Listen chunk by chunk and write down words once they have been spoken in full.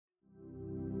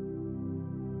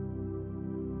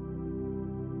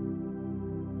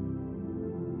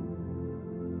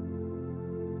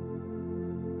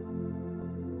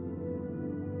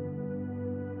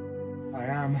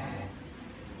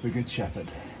the Good Shepherd.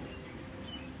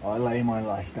 I lay my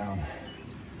life down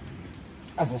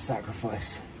as a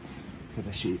sacrifice for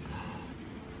the sheep.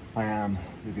 I am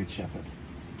the Good Shepherd.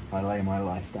 I lay my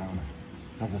life down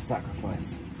as a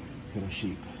sacrifice for the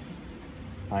sheep.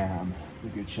 I am the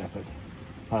Good Shepherd.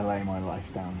 I lay my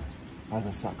life down as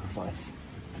a sacrifice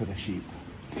for the sheep.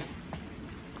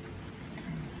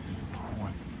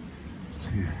 1,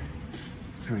 2,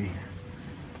 3,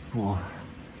 4,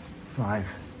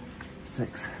 5,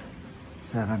 6,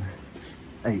 7,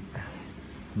 8,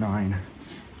 9,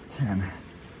 10.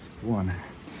 1,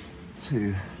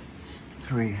 2,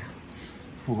 3,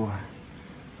 4,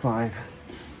 5,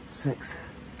 6,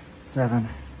 7,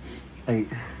 8,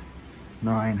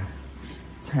 9,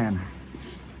 10.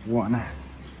 1,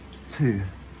 2,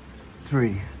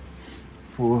 3,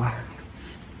 4,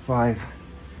 5,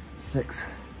 6,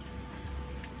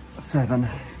 7,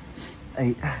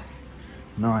 8,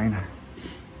 9,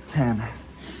 10.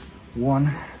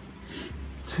 1,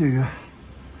 2,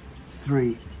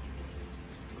 3,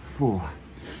 4.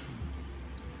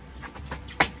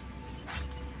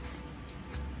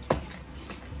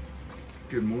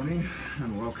 Good morning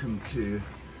and welcome to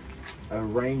a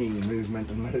rainy movement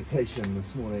and meditation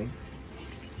this morning.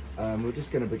 We're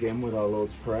just going to begin with our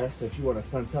Lord's Prayer. So if you want a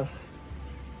center,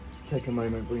 take a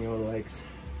moment, bring your legs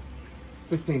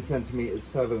 15 centimeters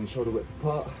further than shoulder width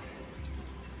apart,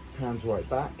 hands right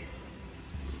back.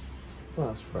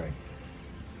 Let's pray.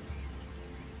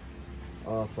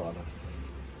 Our Father,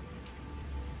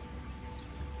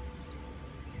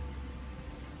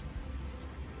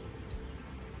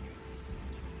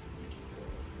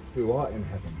 who art in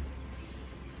heaven,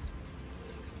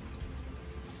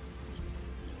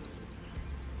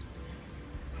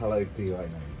 hallowed be thy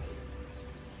name.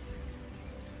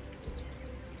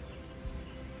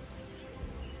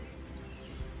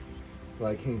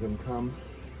 Thy kingdom come,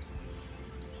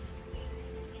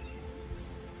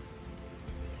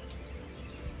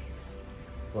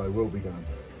 thy will be done.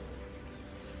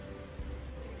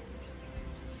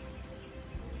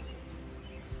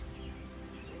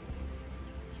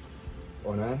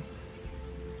 On earth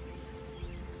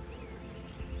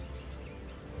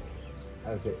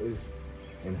as it is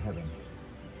in heaven.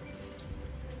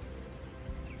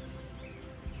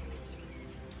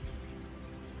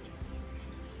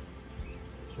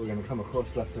 We're going to come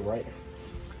across left to right,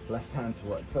 left hand to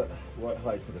right foot, right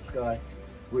high to the sky,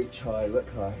 reach high,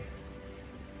 look high.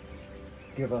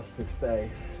 Give us this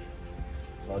day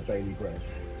our daily bread,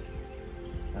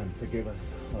 and forgive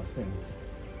us our sins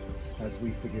as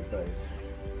we forgive those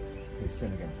who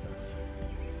sin against us.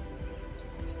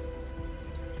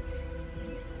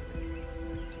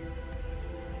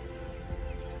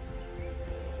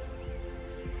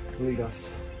 Lead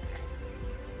us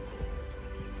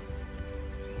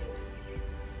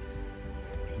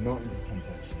not into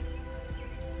temptation,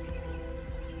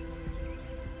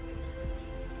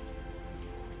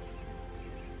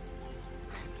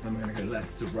 and we're going to go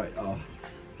left to right, our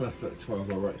left foot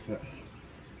 12, our right foot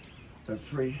at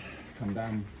 3, come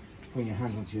down, bring your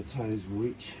hands onto your toes,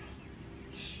 reach,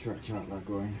 stretch out that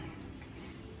groin.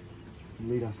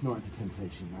 Lead us not into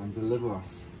temptation and deliver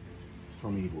us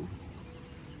from evil.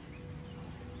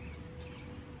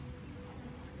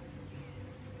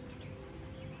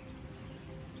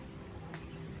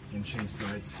 And change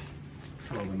sides,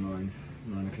 12 and 9,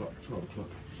 9 o'clock, 12 o'clock,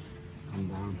 come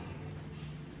down.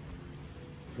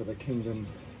 For the kingdom,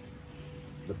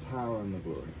 the power and the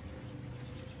glory.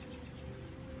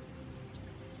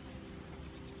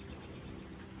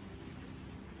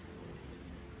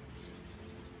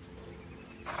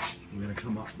 We're going to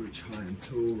come up, reach high and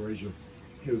tall, raise your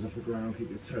heels off the ground, keep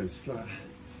your toes flat,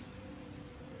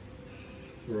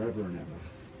 forever and ever.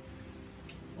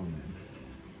 Amen.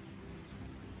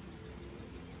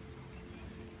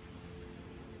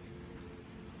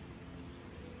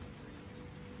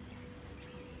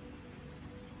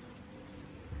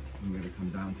 I'm going to come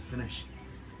down to finish.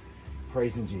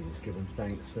 Praising Jesus, giving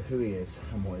thanks for who he is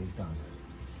and what he's done.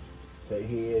 That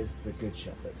he is the Good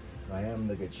Shepherd. I am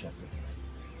the Good Shepherd.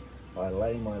 I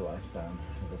lay my life down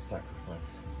as a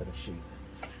sacrifice for the sheep.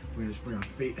 We just bring our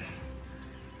feet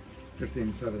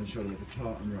 15 further than shoulder width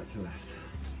apart and right to left.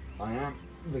 I am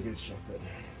the Good Shepherd.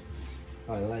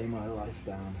 I lay my life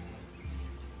down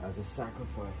as a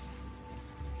sacrifice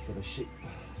for the sheep.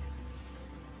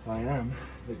 I am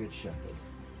the Good Shepherd.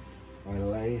 I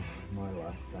lay my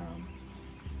life down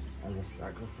as a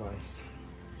sacrifice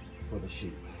for the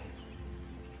sheep.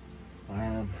 I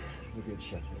am the Good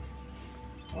Shepherd.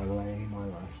 I lay my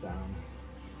life down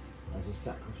as a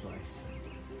sacrifice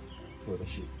for the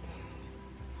sheep.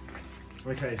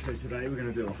 Okay, so today we're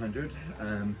going to do 100.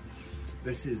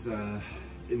 This is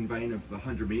in vein of the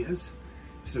 100 meters.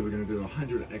 So we're going to do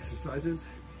 100 exercises,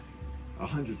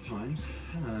 100 times.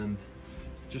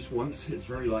 Just once. It's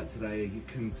very light today. You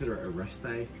consider it a rest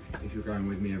day if you're going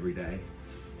with me every day.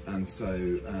 And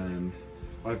so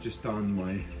I've just done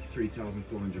my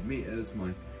 3,400 meters,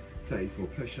 my 34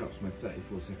 push-ups, my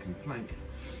 34-second plank,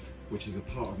 which is a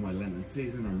part of my Lenten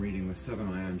season. I'm reading the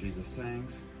 7 I Am Jesus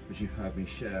sayings, which you've heard me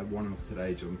share one of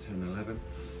today, John 10:11.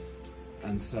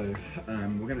 And so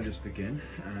we're going to just begin.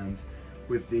 And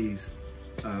with these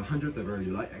 100, they're very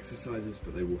light exercises,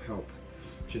 but they will help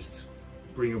just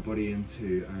bring your body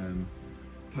into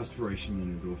perspiration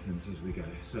and endorphins as we go.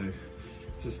 So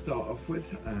to start off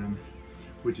with,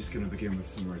 we're just going to begin with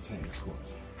some rotating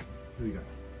squats. Here we go.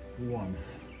 1,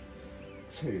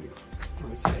 2,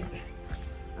 rotate,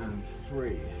 and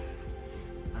 3,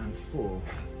 and 4,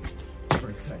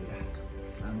 rotate,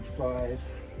 and 5,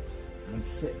 and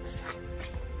 6,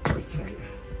 rotate,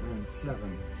 and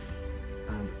 7,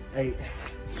 and 8,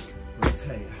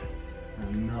 rotate,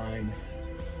 and 9,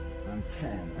 and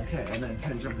 10. Okay, and then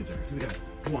 10 jumping jacks. So we go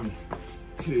 1,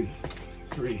 2,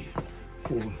 3,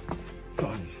 4,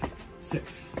 5,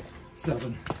 6,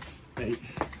 7, 8,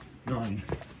 9,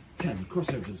 10.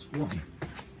 Crossovers. 1,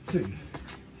 2,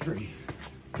 3,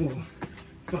 4,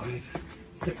 5,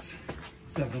 6,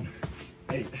 7,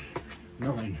 8,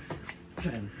 9,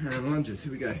 10. And lunges.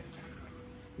 Here we go.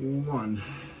 1,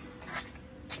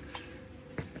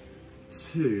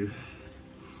 2,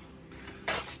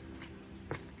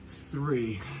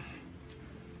 3.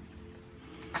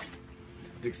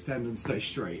 Extend and stay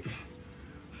straight.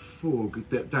 4, good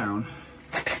dip down.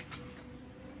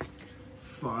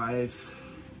 5,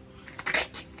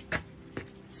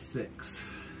 6,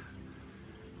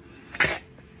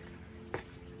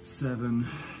 7,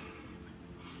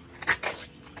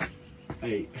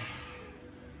 8,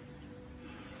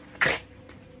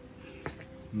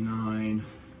 9,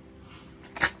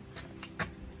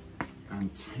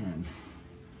 and 10.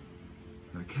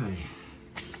 Okay.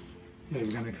 Okay,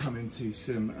 we're going to come into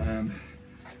some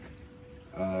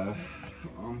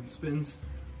arm spins.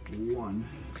 1,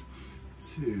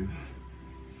 2,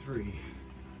 3,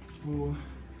 4,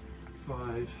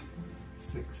 5,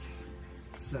 6,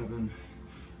 7,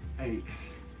 8,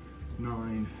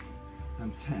 9,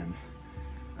 and 10.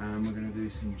 And we're going to do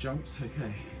some jumps,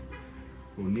 okay,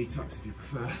 or knee tucks if you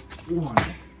prefer. 1,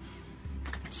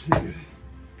 2,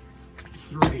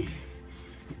 3,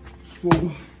 4,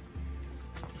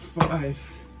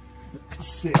 5,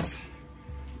 6,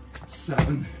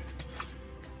 7,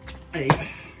 8,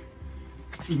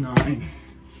 9,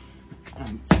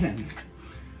 and 10.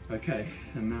 Okay,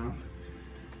 and now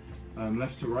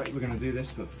left to right, we're going to do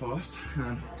this but fast.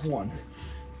 And 1,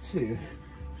 2,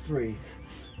 3,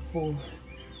 4,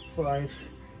 5,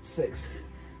 6,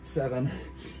 7,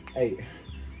 8,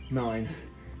 9,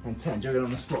 and 10. Jog it on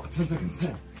the spot. 10 seconds.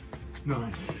 10,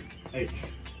 9, 8,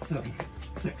 7,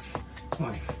 6,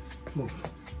 5, 4,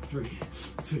 3,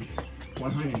 2,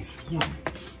 1. High knees. 1,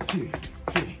 2,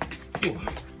 3, 4,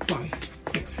 5,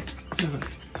 6, 7,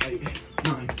 8,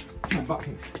 9, 10. Back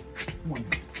knees. 1,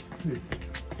 2,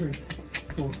 3,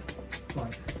 4,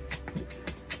 5, 6,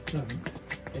 7,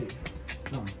 8,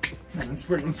 9, 10. And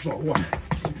sprint on the spot. 1,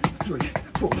 2, 3,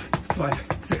 4, 5,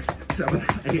 6, 7,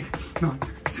 8, 9,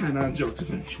 10. And jog to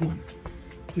finish. 1,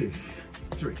 2,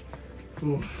 3,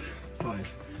 4,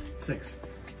 5, 6,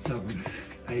 7,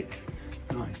 8,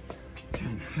 9,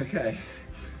 10. Okay.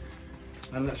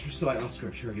 And let's recite our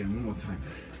scripture again one more time.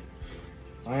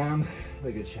 I am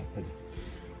the Good Shepherd.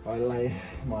 I lay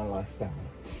my life down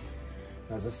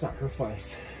as a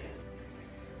sacrifice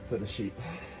for the sheep.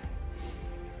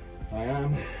 I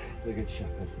am the Good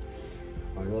Shepherd.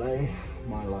 I lay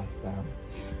my life down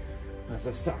as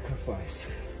a sacrifice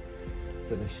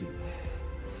for the sheep.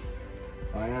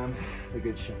 I am the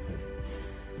Good Shepherd.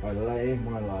 I lay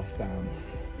my life down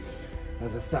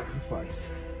as a sacrifice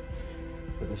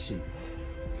for the sheep.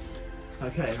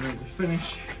 Okay, and then to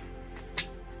finish,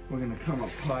 we're going to come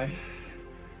up high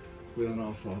with an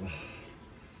Our Father.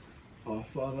 Our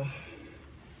Father,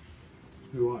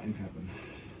 who art in heaven,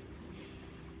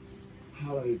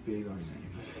 hallowed be thy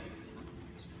name.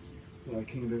 Thy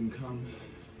kingdom come,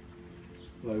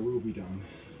 thy will be done,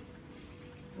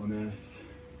 on earth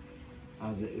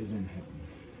as it is in heaven.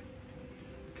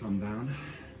 Come down.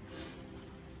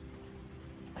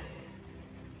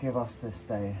 Give us this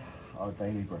day our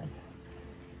daily bread,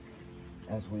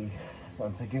 and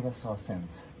forgive us our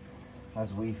sins,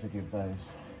 as we forgive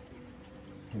those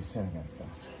who sin against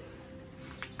us.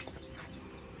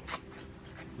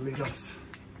 Lead us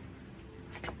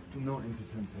not into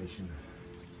temptation,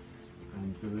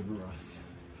 and deliver us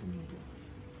from evil.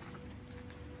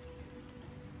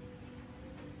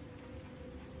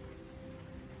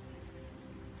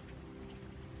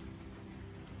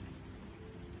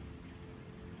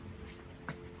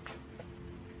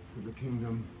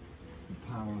 kingdom, the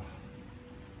power,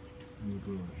 and the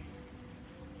glory.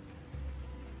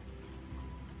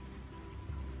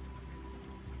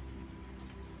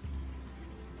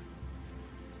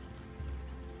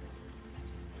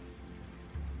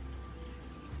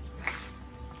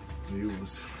 Are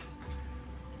yours,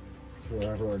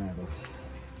 forever and ever.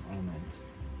 Amen.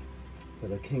 For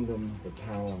the kingdom, the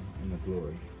power, and the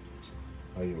glory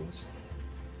are yours,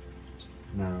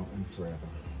 now and forever.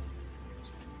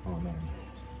 Amen.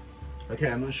 Okay,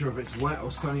 I'm not sure if it's wet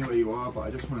or sunny where you are, but I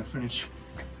just want to finish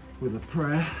with a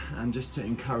prayer, and just to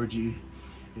encourage you,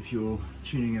 if you're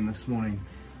tuning in this morning,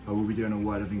 I will be doing a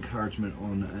word of encouragement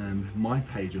on my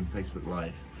page on Facebook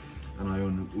Live, and I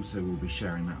also will be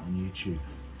sharing that on YouTube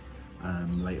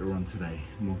later on today,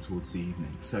 more towards the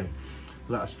evening. So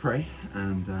let us pray,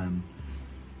 and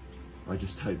I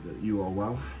just hope that you are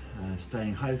well,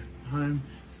 staying home,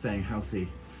 staying healthy,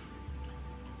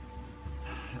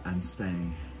 and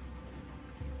staying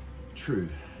true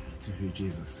to who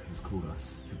Jesus has called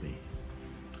us to be.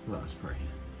 Let us pray.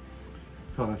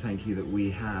 Father, thank you that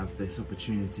we have this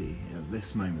opportunity at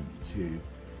this moment to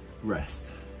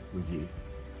rest with you.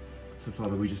 So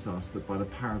Father, we just ask that by the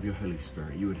power of your Holy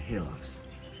Spirit, you would heal us,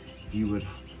 you would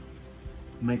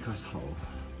make us whole,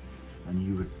 and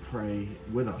you would pray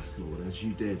with us, Lord, as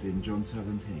you did in John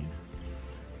 17,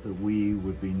 that we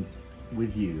would be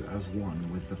with you as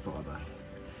one with the Father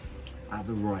at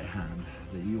the right hand,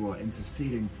 that you are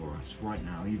interceding for us right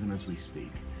now, even as we speak,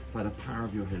 by the power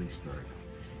of your Holy Spirit.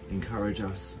 Encourage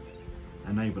us,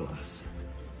 enable us,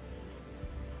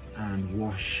 and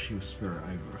wash your Spirit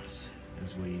over us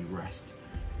as we rest,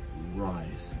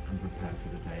 rise, and prepare for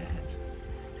the day ahead.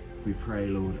 We pray,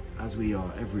 Lord, as we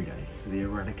are every day, for the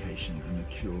eradication and the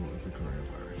cure of the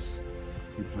coronavirus.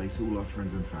 We place all our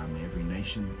friends and family, every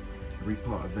nation, every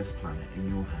part of this planet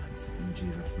in your hands. In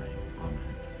Jesus' name, amen.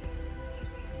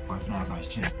 Bye for now, guys.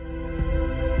 Cheers.